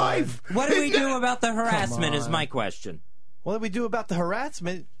in my life. What do we do about the harassment is my question. What do we do about the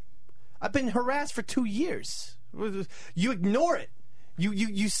harassment? I've been harassed for 2 years. You ignore it.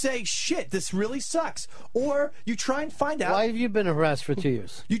 You say, shit, this really sucks. Or you try and find out. Why have you been harassed for 2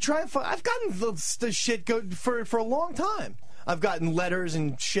 years? You try and find. I've gotten the shit for a long time. I've gotten letters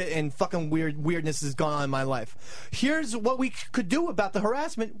and shit, and fucking weirdness has gone on in my life. Here's what we could do about the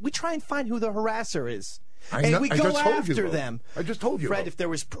harassment. We try and find who the harasser is. We go after them. I just told you, Fred. If there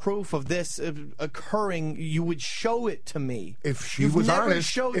was proof of this occurring, you would show it to me. If she was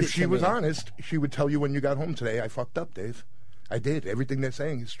honest, she would tell you when you got home today. I fucked up, Dave. I did. Everything they're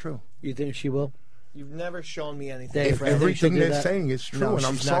saying is true. You think she will? You've never shown me anything. Dave, if everything they're saying is true, and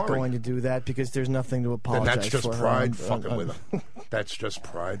I'm she's sorry, not going to do that because there's nothing to apologize for. Then that's just pride fucking with her. That's just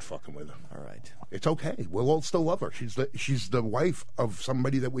pride fucking with her. All right. It's okay. We'll all still love her. She's the wife of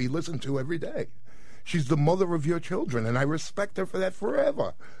somebody that we listen to every day. She's the mother of your children, and I respect her for that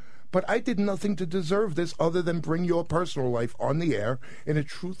forever. But I did nothing to deserve this other than bring your personal life on the air in a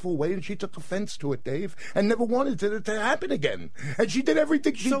truthful way, and she took offense to it, Dave, and never wanted it to happen again. And she did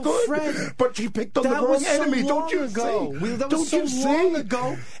everything she could, Fred, but she picked on the wrong enemy. Don't you see? That was so long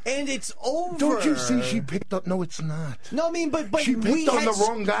ago, and it's over. Don't you see? She picked up. No, it's not. No, I mean, but she picked on the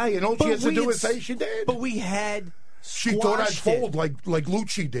wrong guy, and all she has to do is say she did. But we had She thought I'd fold like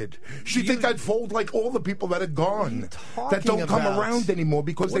Lucci did. She think I'd fold like all the people that are gone, that don't come around anymore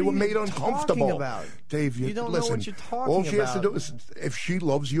because they were made uncomfortable. About? Dave, you don't listen. know what you're talking about. All she has to do is, if she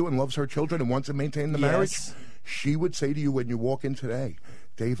loves you and loves her children and wants to maintain the marriage, she would say to you when you walk in today,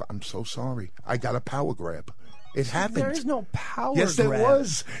 Dave, I'm so sorry. I got a power grab. It happened. There is no power Yes, there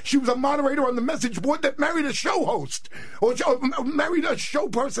was. She was a moderator on the message board that married a show host or married a show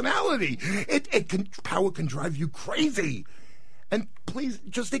personality. Power can drive you crazy. And please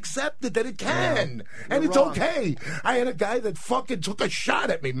just accept it that it can. And it's okay. I had a guy that fucking took a shot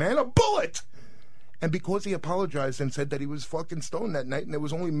at me, man, a bullet. And because he apologized and said that he was fucking stoned that night and there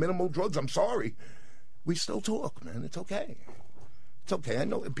was only minimal drugs, I'm sorry. We still talk, man. It's okay. It's okay. I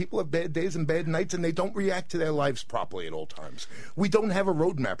know people have bad days and bad nights, and they don't react to their lives properly at all times. We don't have a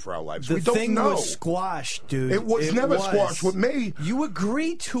roadmap for our lives. We don't know. The thing was squashed, dude. It was never squashed with me. You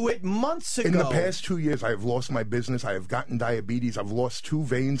agreed to it months ago. In the past 2 years, I have lost my business. I have gotten diabetes. I've lost 2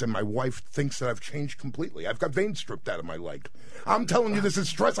 veins, and my wife thinks that I've changed completely. I've got veins stripped out of my leg. I'm telling you, this is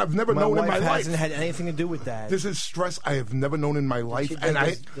stress I've never known in my life. My wife hasn't had anything to do with that. This is stress I have never known in my life, and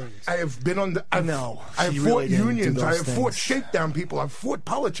I have been on the. I have fought unions. I have fought shakedown people. I've fought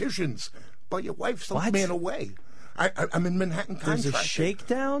politicians. But your wife sent me away. I'm in Manhattan contracting. There's a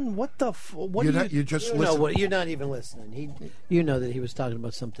shakedown? What the? What you just listen. You're not even listening. You know that he was talking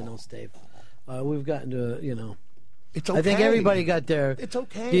about something else, Dave. We've gotten to It's okay. I think everybody got there. It's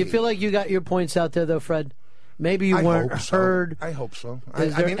okay. Do you feel like you got your points out there, though, Fred? Maybe you weren't heard. I hope so.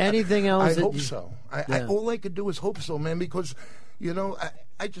 Is there anything else? I hope so. All I could do is hope so, man, because,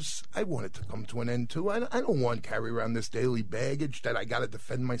 I want it to come to an end, too. I don't want to carry around this daily baggage that I got to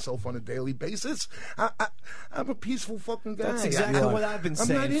defend myself on a daily basis. I'm a peaceful fucking guy. That's exactly what I've been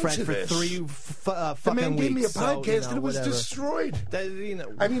saying, Fred, for 3 fucking weeks. The man gave me a podcast and it was destroyed.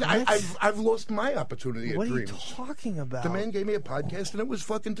 I've lost my opportunity at Dreams. What are you talking about? The man gave me a podcast and it was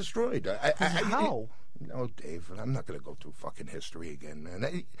fucking destroyed. How? No, Dave, I'm not going to go through fucking history again,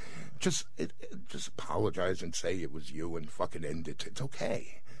 man. Just apologize and say it was you and fucking end it. It's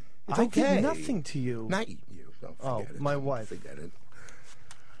okay. It's okay. I did nothing to you. Not you. Don't forget it. My wife. Forget it.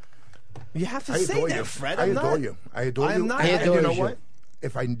 You have to say that, Fred. I adore you. I adore you. And you know what?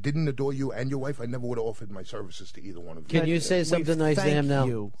 If I didn't adore you and your wife, I never would have offered my services to either one of you. Can you say something nice to him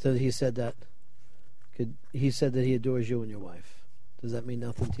now? So he said that. He said that he adores you and your wife. Does that mean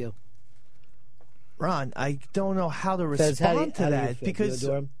nothing to you? Ron, I don't know how to respond to that because do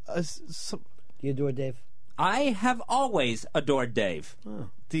you adore him? Do you adore Dave? I have always adored Dave. Oh.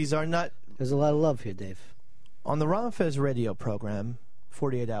 These are not. There's a lot of love here, Dave. On the Ron Fez radio program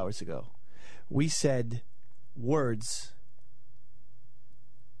 48 hours ago, we said words.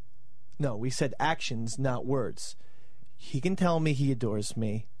 No, we said actions, not words. He can tell me he adores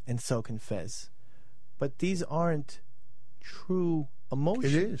me, and so can Fez. But these aren't true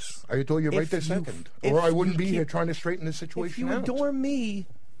emotions. It is. I adore you right this second. Or I wouldn't be here trying to straighten this situation out. If you adore me,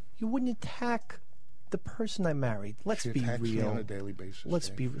 you wouldn't attack the person I married. Let's be real. Me on a daily basis. Let's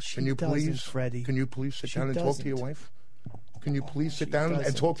be real. Can you please, Freddie? Can you please sit down and talk to your wife? Can you please sit down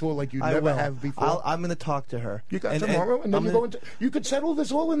and talk to her like you never have before? I'm going to talk to her. You got tomorrow, and then you go into. You could settle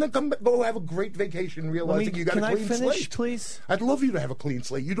this all, and then go have a great vacation, realizing you got a clean slate. Can I finish, please? I'd love you to have a clean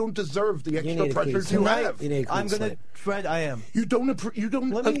slate. You don't deserve the extra pressures you have. I'm going to, Fred. I am. You don't.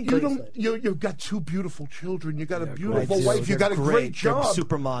 You've got 2 beautiful children. You got a beautiful wife. You got a great job. They're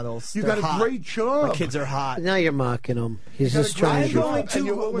supermodels. You got a great job. My kids are hot. Now you're mocking them. He's just trying to.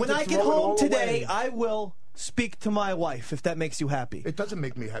 When I get home today, I will speak to my wife, if that makes you happy. It doesn't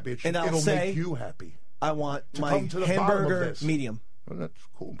make me happy. It'll make you happy. I want my hamburger medium. Well, that's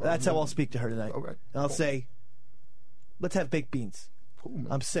cool, bro. That's how I'll speak to her tonight. All right. And I'll say, let's have baked beans. Cool, man.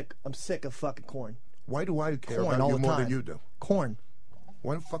 I'm sick of fucking corn. Why do I care about you more than you do? Corn.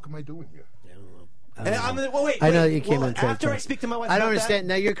 Why the fuck am I doing you? I know you came in after I speak to my wife. I don't understand.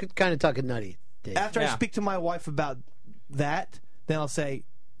 Now you're kind of talking nutty, Dave. After I speak to my wife about that, then I'll say,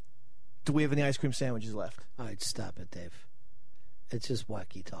 do we have any ice cream sandwiches left? All right, stop it, Dave. It's just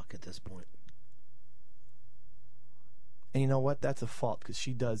wacky talk at this point. And you know what? That's a fault because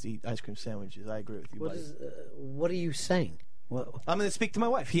she does eat ice cream sandwiches. I agree with you, buddy. What are you saying? I'm going to speak to my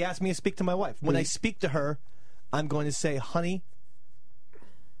wife. He asked me to speak to my wife. When I speak to her, I'm going to say, honey,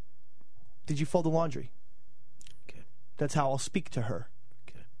 did you fold the laundry? Okay. That's how I'll speak to her.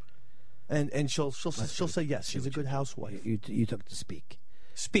 Okay. And she'll say yes. She's a good housewife. You took to speak.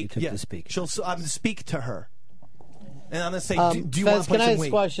 Speak. To speak. I'm going to speak to her. And I'm going to say, do you Fez, want to can I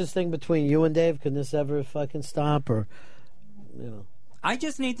squash this thing between you and Dave? Can this ever fucking stop? Or, I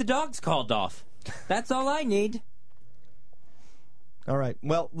just need the dogs called off. That's all I need. All right.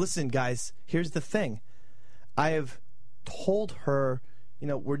 Well, listen, guys. Here's the thing. I have told her,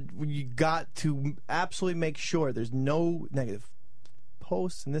 you got to absolutely make sure there's no negative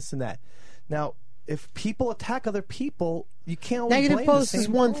posts and this and that. Now, if people attack other people, you can't always negative blame posts the same is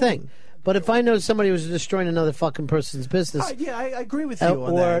one person. thing. But if I know somebody was destroying another fucking person's business, yeah, I agree with you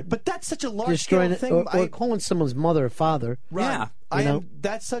on that. But that's such a large scale thing. Or calling someone's mother or father. Right. Yeah,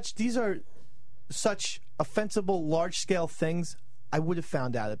 these are such offensible, large scale things. I would have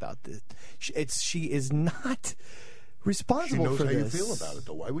found out about this. She is not responsible for this. She knows how you feel about it,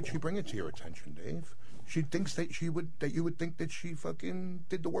 though. Why would she bring it to your attention, Dave? She thinks that you would think that she fucking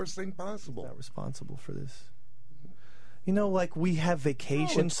did the worst thing possible. Not responsible for this. Like we have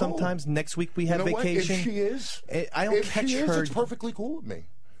vacation sometimes. Cool. Next week we have vacation. If she is, I don't catch her. It's perfectly cool with me.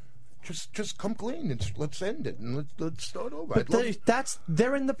 Just come clean and let's end it and let's start over. But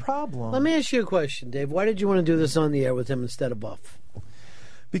therein the problem. Let me ask you a question, Dave. Why did you want to do this on the air with him instead of Buff?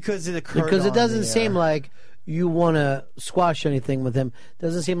 Because it occurred. Because it doesn't seem like you want to squash anything with him.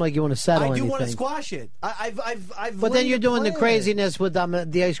 Doesn't seem like you want to settle anything. I do want to squash it. But then you're doing the craziness with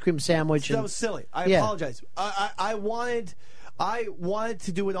the ice cream sandwich. That was silly. I apologize. I wanted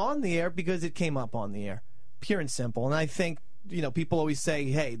to do it on the air because it came up on the air, pure and simple. And I think people always say,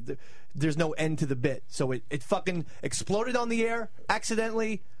 "Hey, there's no end to the bit." So it fucking exploded on the air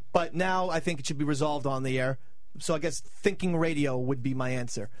accidentally. But now I think it should be resolved on the air. So I guess thinking radio would be my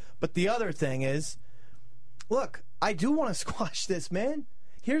answer. But the other thing is, look, I do want to squash this, man.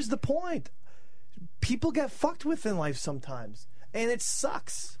 Here's the point. People get fucked with in life sometimes, and it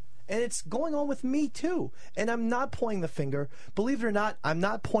sucks. And it's going on with me, too. And I'm not pointing the finger. Believe it or not, I'm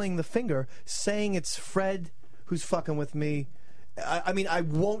not pointing the finger saying it's Fred who's fucking with me. I mean, I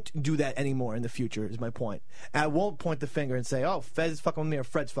won't do that anymore in the future, is my point. And I won't point the finger and say, oh, Fed's fucking with me or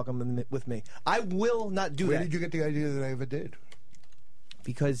Fred's fucking with me. I will not do that. Where did you get the idea that I ever did?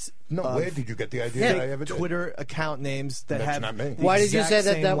 Because where did you get the idea that I ever did? Twitter account names that have not me. Why did you say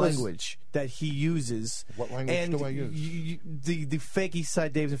that was language that he uses? What language do I use? The fake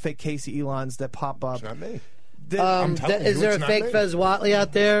Eastside Daves and fake Casey Elons that pop up. It's not me. Is there a fake Fez Watley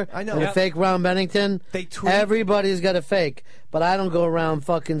out there? I know. And a fake Ron Bennington? They tweet. Everybody's got a fake, but I don't go around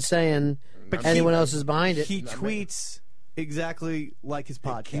fucking saying anyone else is behind it. He tweets exactly like his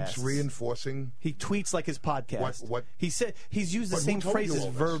podcast. Keeps reinforcing. He tweets like his podcast. What? He said he's used the same phrases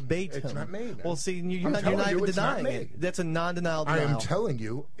verbatim. It's not me. Man. Well, see, you're not even denying it. That's a non-denial denial. I am telling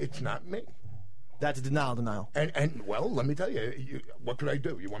you, it's not me. That's a denial. And well, let me tell you, what could I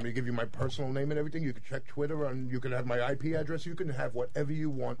do? You want me to give you my personal name and everything? You can check Twitter, and you can have my IP address. You can have whatever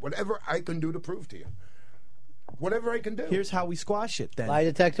you want, whatever I can do to prove to you. Whatever I can do. Here's how we squash it, then. Lie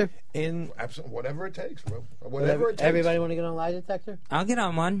detector? Absolutely, whatever it takes, bro. Whatever it takes. Everybody want to get on lie detector? I'll get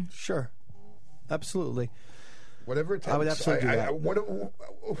on one. Sure. Absolutely. Whatever it takes. I would absolutely do that.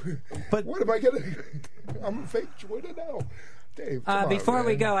 But what am I getting? I'm a fake Twitter now. Dave, before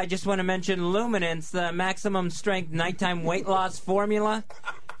we go, I just want to mention Luminance, the maximum strength nighttime weight loss formula.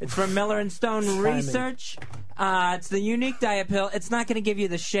 It's from Miller & Stone Research. It's the unique diet pill. It's not going to give you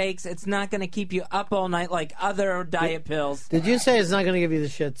the shakes. It's not going to keep you up all night like other diet pills. Did you say it's not going to give you the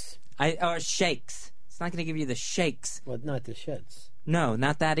shits? Or shakes. It's not going to give you the shakes. Well, not the shits. No,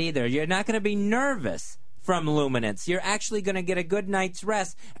 not that either. You're not going to be nervous from Luminance. You're actually going to get a good night's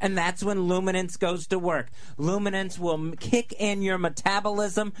rest, and that's when Luminance goes to work. Luminance will kick in your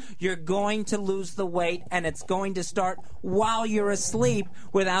metabolism. You're going to lose the weight, and it's going to start while you're asleep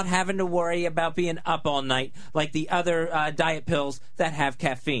without having to worry about being up all night like the other diet pills that have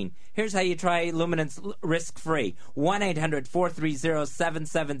caffeine. Here's how you try Luminance risk-free.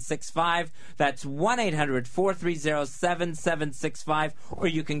 1-800-430-7765. That's 1-800-430-7765. Or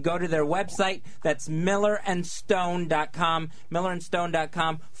you can go to their website. That's millerandstone.com.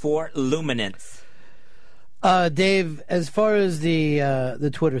 Millerandstone.com for Luminance. Dave, as far as the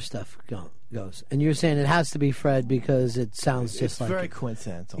Twitter stuff goes, and you're saying it has to be Fred because it sounds just like it's very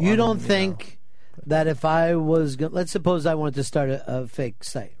coincidental. You don't think that if I was let's suppose I wanted to start a fake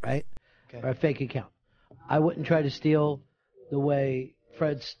site, right? Okay. Or a fake account. I wouldn't try to steal the way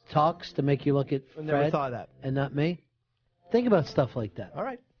Fred talks to make you look at Fred. Never thought of that. And not me. Think about stuff like that. All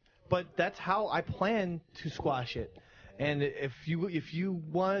right. But that's how I plan to squash it. And if you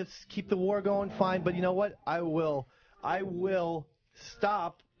want to keep the war going, fine. But you know what? I will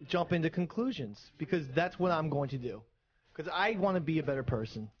stop jumping to conclusions because that's what I'm going to do. Because I want to be a better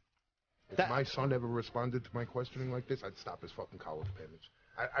person. If my son ever responded to my questioning like this, I'd stop his fucking college payments.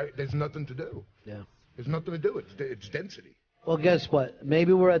 There's nothing to do. Yeah. There's nothing to do. It's density. Well, guess what?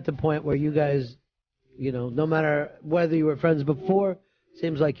 Maybe we're at the point where you guys, no matter whether you were friends before,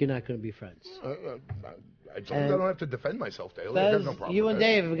 seems like you're not going to be friends. As long as I don't have to defend myself daily, I Fez, have no problem you with and that.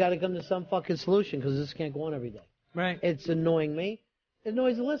 Dave have got to come to some fucking solution because this can't go on every day. Right. It's annoying me. It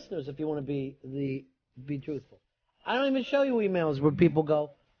annoys the listeners if you want to be truthful. I don't even show you emails where people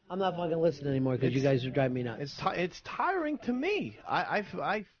go, I'm not fucking listening anymore because you guys are driving me nuts. It's tiring to me. I'm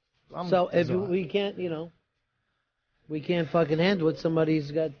so if bizarre. we can't, we can't fucking handle it,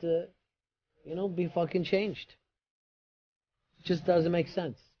 somebody's got to, be fucking changed. It just doesn't make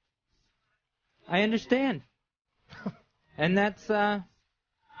sense. I understand. And that's, what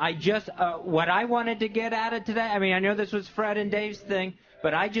I wanted to get at it today, I mean, I know this was Fred and Dave's thing,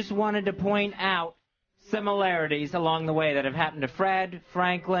 but I just wanted to point out similarities along the way that have happened to Fred,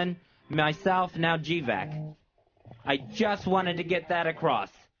 Franklin, myself, now GVAC. I just wanted to get that across.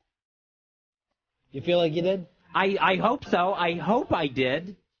 You feel like you did? I hope so. I hope I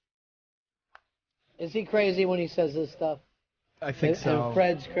did. Is he crazy when he says this stuff? I think so. And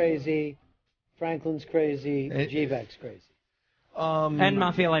Fred's crazy, Franklin's crazy, GVAC's crazy. And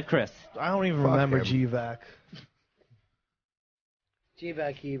Mafia Life Chris. I don't even remember GVAC.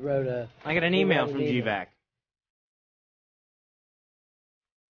 GVAC, he wrote a... I got an email from GVAC.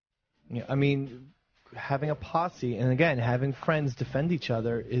 Yeah, I mean, having a posse and, again, having friends defend each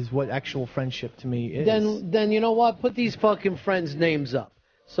other is what actual friendship to me is. Then you know what? Put these fucking friends' names up.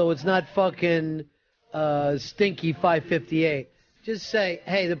 So it's not fucking Stinky 558. Just say,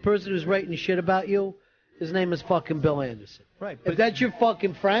 hey, the person who's writing shit about you, his name is fucking Bill Anderson. Right. If that's your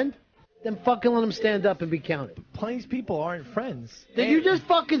fucking friend, then fucking let him stand up and be counted. Plenty of people aren't friends. Then you just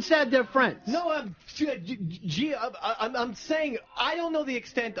fucking said they're friends. No, I'm saying I don't know the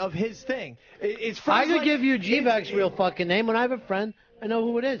extent of his thing. Is friends I could give you GVAC's real fucking name. When I have a friend, I know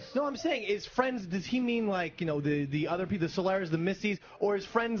who it is. No, I'm saying, is friends, does he mean like, the other people, the Solaris, the Missies, or is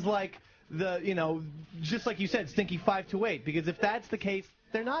friends like just like you said, Stinky 528? Because if that's the case,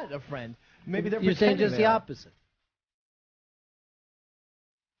 they're not a friend. Maybe they're You're saying just the opposite.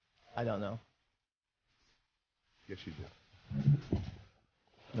 I don't know. Yes, you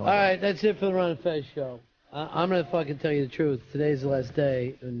do. All right, that's it for the Ron and Fez show. I'm going to fucking tell you the truth. Today's the last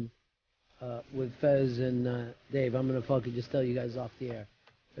day, and with Fez and Dave, I'm going to fucking just tell you guys off the air.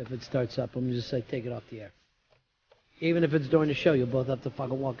 If it starts up, I'm going to just say take it off the air. Even if it's during the show, you'll both have to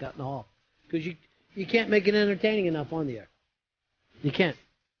fucking walk out in the hall. Because you can't make it entertaining enough on the air. You can't.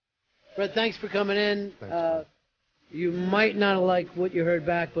 Fred, thanks for coming in. Thanks, you might not have liked what you heard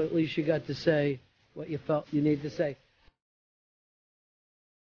back, but at least you got to say what you felt you needed to say.